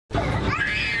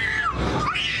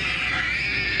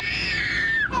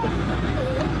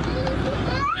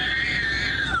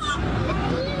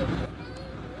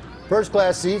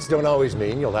First-class seats don't always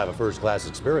mean you'll have a first-class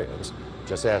experience.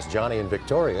 Just ask Johnny and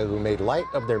Victoria, who made light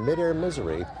of their mid-air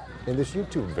misery in this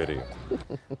YouTube video.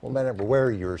 Well, no matter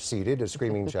where you're seated, a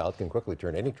screaming child can quickly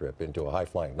turn any trip into a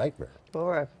high-flying nightmare.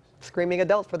 Or a screaming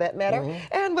adult, for that matter.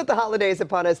 And with the holidays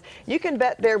upon us, you can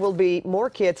bet there will be more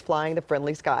kids flying the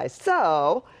friendly skies.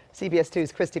 So, CBS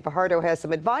 2's Cristy Fajardo has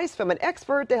some advice from an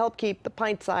expert to help keep the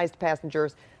pint-sized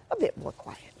passengers a bit more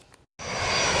quiet.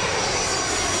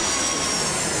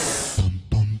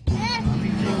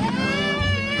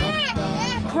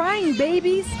 Crying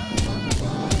babies,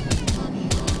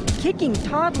 kicking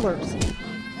toddlers.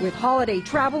 With holiday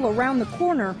travel around the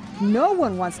corner, no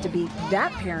one wants to be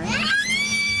that parent.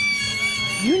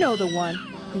 You know the one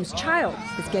whose child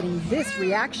is getting this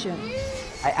reaction.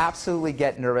 I absolutely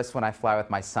get nervous when I fly with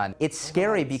my son. It's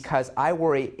scary because I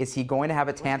worry, is he going to have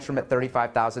a tantrum at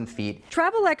 35,000 feet?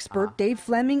 Travel expert Dave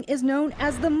Fleming is known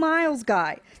as the Miles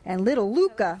Guy, and little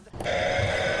Luca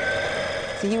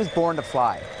See, he was born to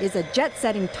fly. Is a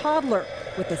jet-setting toddler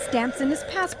with the stamps in his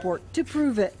passport to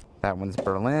prove it. That one's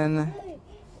Berlin.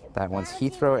 That one's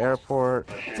Heathrow Airport.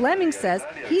 Fleming says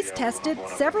he's tested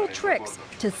several tricks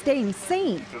to staying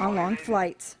sane on long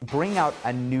flights. Bring out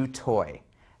a new toy.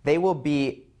 They will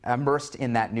be immersed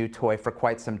in that new toy for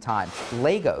quite some time.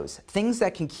 Legos, things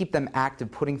that can keep them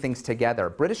active, putting things together.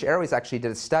 British Airways actually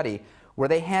did a study where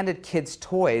they handed kids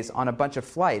toys on a bunch of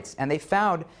flights, and they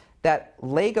found that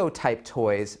Lego-type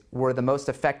toys were the most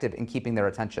effective in keeping their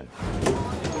attention.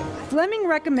 Fleming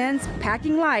recommends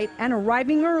packing light and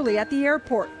arriving early at the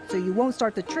airport so you won't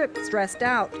start the trip stressed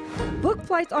out. Book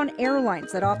flights on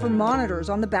airlines that offer monitors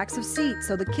on the backs of seats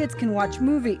so the kids can watch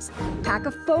movies. Pack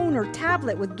a phone or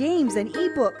tablet with games and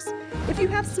ebooks. If you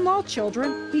have small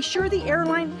children, be sure the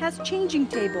airline has changing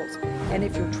tables. And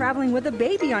if you're traveling with a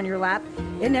baby on your lap,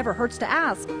 it never hurts to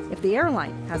ask if the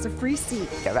airline has a free seat.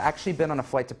 I've actually been on a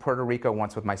flight to Puerto Rico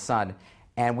once with my son,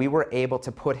 and we were able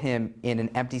to put him in an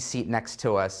empty seat next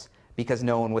to us because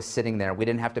no one was sitting there. We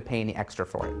didn't have to pay any extra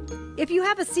for it. If you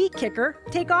have a seat kicker,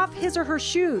 take off his or her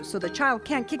shoes so the child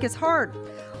can't kick as hard.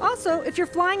 Also, if you're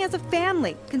flying as a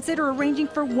family, consider arranging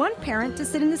for one parent to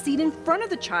sit in the seat in front of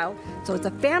the child so it's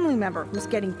a family member who's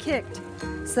getting kicked.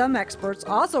 Some experts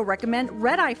also recommend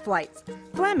red-eye flights.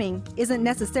 Fleming isn't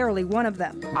necessarily one of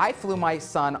them. I flew my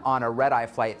son on a red-eye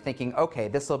flight thinking, okay,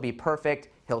 this will be perfect.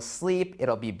 He'll sleep,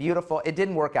 it'll be beautiful. It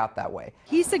didn't work out that way.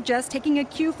 He suggests taking a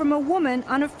cue from a woman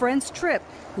on a friend's trip,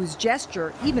 whose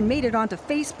gesture even made it onto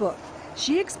Facebook.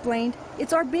 She explained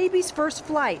it's our baby's first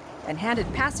flight and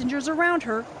handed passengers around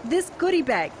her this goodie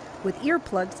bag with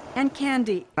earplugs and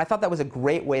candy. I thought that was a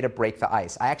great way to break the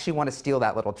ice. I actually want to steal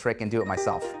that little trick and do it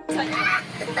myself.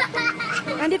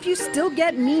 And if you still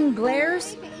get mean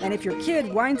glares, and if your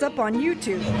kid winds up on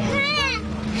YouTube,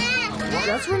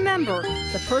 just remember,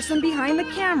 the person behind the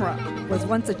camera was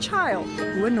once a child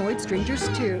who annoyed strangers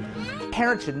too.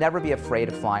 Parents should never be afraid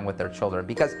of flying with their children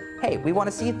because, hey, we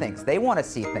want to see things. They want to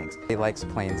see things. He likes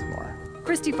planes more.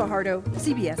 Cristy Fajardo,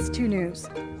 CBS 2 News.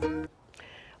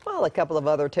 Well, a couple of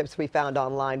other tips we found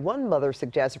online. One mother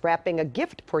suggests wrapping a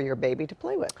gift for your baby to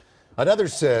play with. Another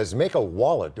says make a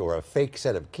wallet or a fake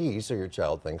set of keys so your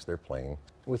child thinks they're playing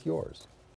with yours.